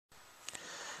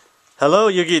Hello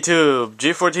Yugioh,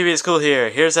 G4TV is cool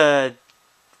here. Here's a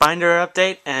binder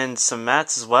update and some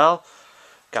mats as well.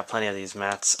 Got plenty of these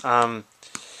mats. My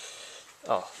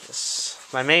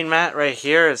main mat right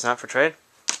here is not for trade.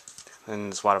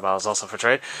 And this water bottle is also for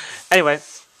trade. Anyway,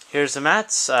 here's the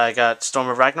mats. I got Storm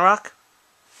of Ragnarok.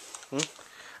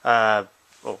 I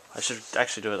should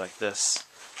actually do it like this.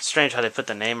 It's strange how they put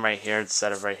the name right here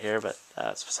instead of right here, but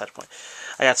that's beside the point.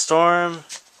 I got Storm,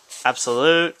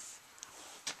 Absolute,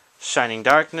 Shining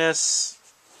Darkness,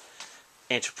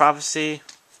 Ancient Prophecy,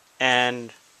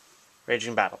 and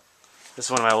Raging Battle. This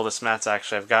is one of my oldest mats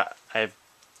actually. I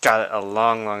got it a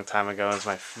long time ago. It was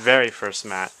my very first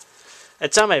mat.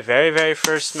 It's not my very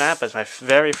first mat, but it's my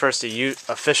very first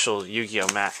official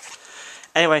Yu-Gi-Oh mat.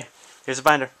 Anyway, here's a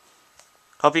binder.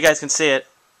 Hope you guys can see it.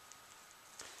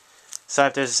 So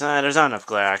if there's not enough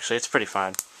glare actually. It's pretty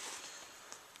fine.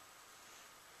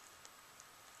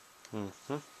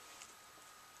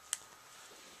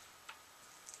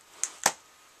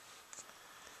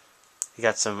 You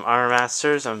got some Armor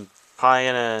Masters. I'm probably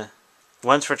gonna...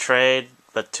 One's for trade,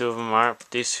 but two of them aren't.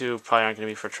 These two probably aren't gonna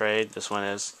be for trade. This one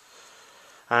is.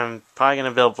 I'm probably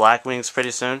gonna build Black Wings pretty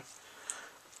soon.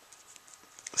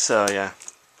 So yeah.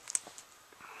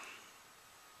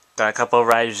 Got a couple of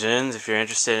Raijins if you're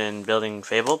interested in building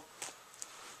Fabled.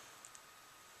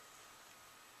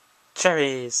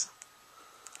 Cherries!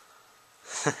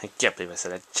 I can't believe I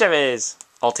said that. Cherries!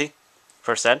 Ulti.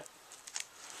 First ed.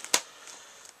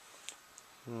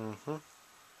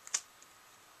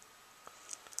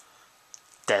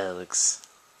 Deluxe.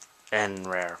 And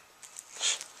rare.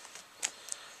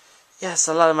 Yes,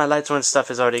 a lot of my Light Twin stuff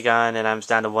is already gone, and I'm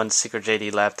down to one Secret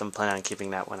JD left. I'm planning on keeping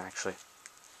that one, actually.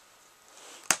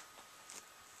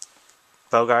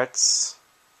 Bogarts.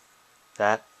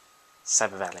 That.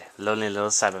 Cyber Valley. Lonely little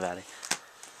Cyber Valley.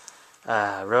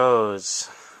 Rose.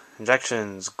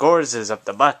 Injections. Gorzes up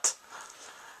the butt.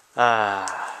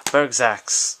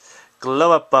 Bergzax.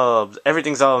 Glow up bulbs.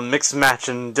 Everything's all mixed match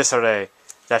and disarray.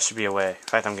 That should be away. In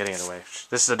fact, I'm getting it away.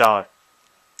 This is $1.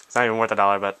 It's not even worth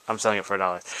 $1, but I'm selling it for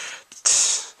 $1.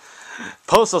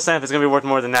 Postal stamp is going to be worth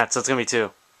more than that, so it's going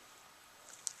to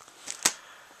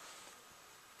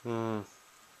be 2.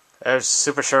 There's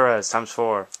Super Shuras times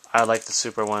 4. I like the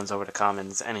super ones over the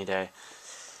commons any day.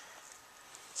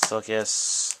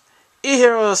 Silkius.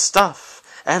 E-Hero stuff!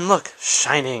 And look,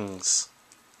 Shinings.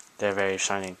 They're very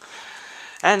shining.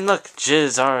 And look,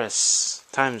 Jizaurus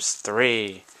times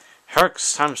 3.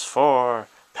 Hercs times 4.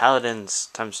 Paladins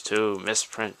times 2.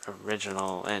 Misprint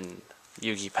Original and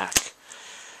Yugi Pack.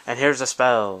 And here's the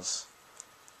spells.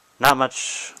 Not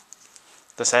much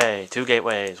to say. 2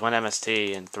 Gateways, 1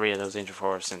 MST, and 3 of those Ancient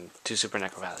Forests, and 2 Super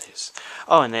Necro Valleys.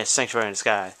 Oh, and there's Sanctuary in the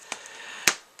Sky.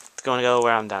 It's going to go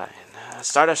where I'm dying.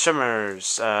 Stardust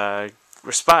Shimmers,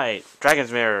 Respite,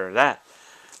 Dragon's Mirror, that.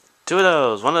 2 of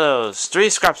those, 1 of those, 3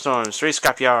 Scrap Storms, 3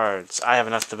 Scrap Yards. I have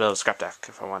enough to build a Scrap Deck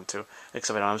if I want to,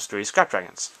 except I don't have 3 Scrap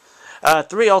Dragons. 2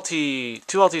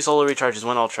 Ulti Solar Recharges,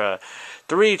 1 Ultra,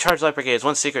 3 Charge Light Brigades,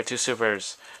 1 Secret, 2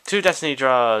 Supers, 2 Destiny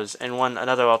Draws, and 1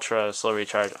 another Ultra Solar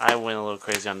Recharge. I went a little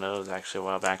crazy on those actually a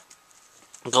while back.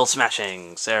 Gold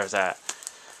Smashings, there's that.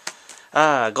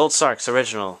 Gold Sarks,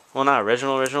 original. Well, not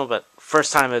original, but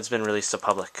first time it's been released to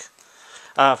public.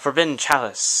 Forbidden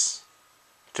Chalice.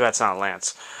 Too bad it's not a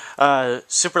Lance.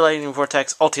 Super Lightning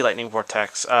Vortex, Ulti Lightning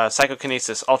Vortex,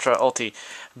 Psychokinesis, Ultra Ulti,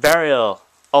 Burial,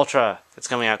 Ultra. It's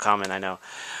coming out common, I know.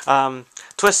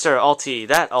 Twister, Ulti,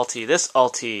 that Ulti, this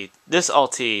Ulti, this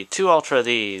Ulti, 2 Ultra of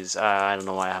these. I don't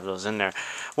know why I have those in there.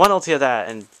 1 Ulti of that,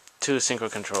 and 2 Synchro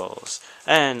Controls.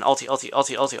 And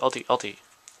Ulti.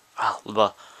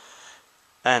 Blah.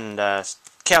 And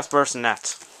Chaos Burst and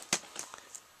that.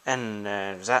 And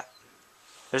there's that.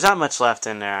 There's not much left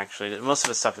in there, actually. Most of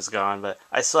the stuff is gone, but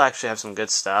I still actually have some good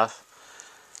stuff.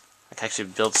 I can actually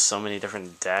build so many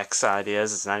different decks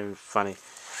ideas. It's not even funny.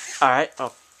 Alright.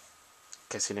 Oh.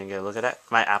 Guess you didn't get a look at that.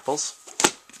 My apples.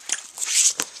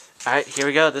 Alright, here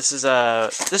we go. This is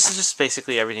just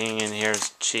basically everything in here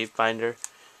is cheap binder.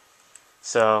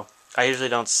 So, I usually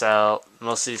don't sell.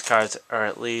 Most of these cards are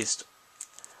at least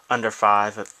under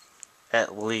 5.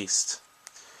 At least.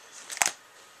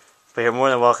 But you're more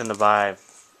than welcome to buy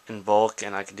in bulk,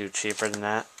 and I could do cheaper than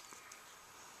that.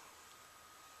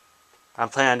 I'm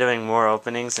planning on doing more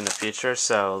openings in the future,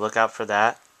 so look out for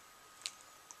that.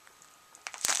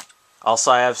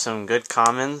 Also, I have some good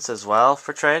commons as well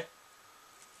for trade.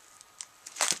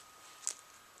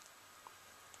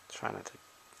 Try not to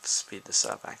speed this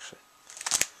up, actually.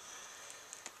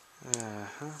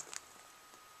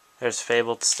 There's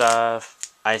Fabled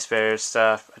stuff, Ice Barrier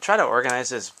stuff. I try to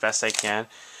organize it as best I can.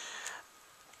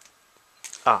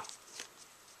 Oh.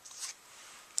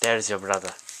 There's your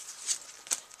brother.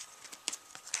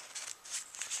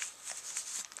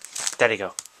 There you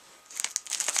go.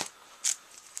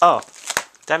 Oh,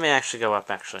 that may actually go up,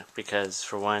 actually, because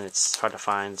for one, it's hard to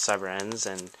find cyber ends,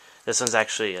 and this one's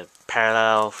actually a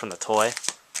parallel from the toy,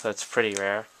 so it's pretty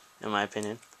rare, in my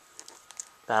opinion.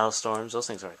 Battle Storms, those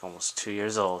things are like almost 2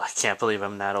 years old. I can't believe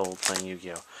I'm that old playing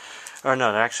Yu-Gi-Oh! Or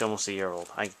no, they're actually almost a year old.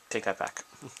 I take that back.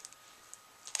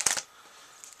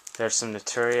 There's some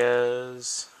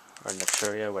Naturias, or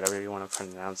Naturia, whatever you want to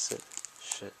pronounce it.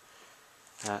 Shit.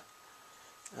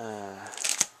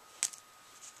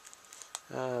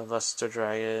 Luster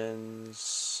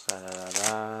Dragons.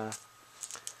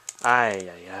 Ay.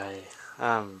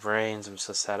 Brains, I'm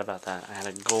so sad about that. I had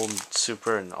a golden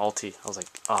super and ulti. I was like,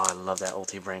 oh, I love that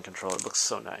ulti brain control. It looks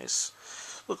so nice.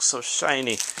 Looks so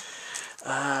shiny.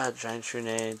 Giant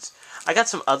Trunades. I got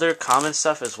some other common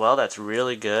stuff as well that's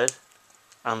really good.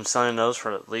 I'm selling those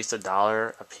for at least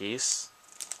 $1 a piece.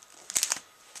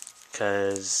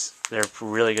 Because they're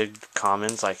really good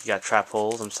commons. Like, you got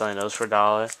Trapholes. I'm selling those for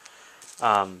 $1.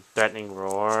 Threatening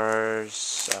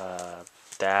Roars.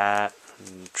 That.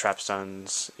 And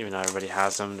Trapstones. Even though everybody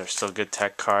has them, they're still good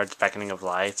tech cards. Beckoning of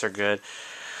Lights are good.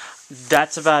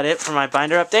 That's about it for my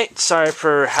binder update. Sorry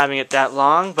for having it that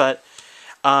long, but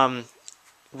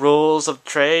rules of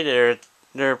trade,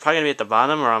 they're probably going to be at the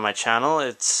bottom or on my channel.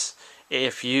 It's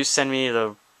if you send me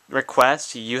the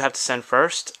request, you have to send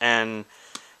first, and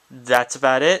that's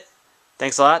about it.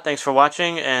 Thanks a lot. Thanks for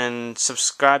watching, and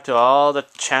subscribe to all the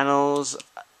channels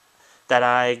that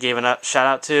I gave a shout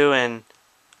out to, and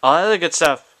all that other good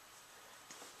stuff.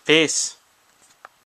 Peace.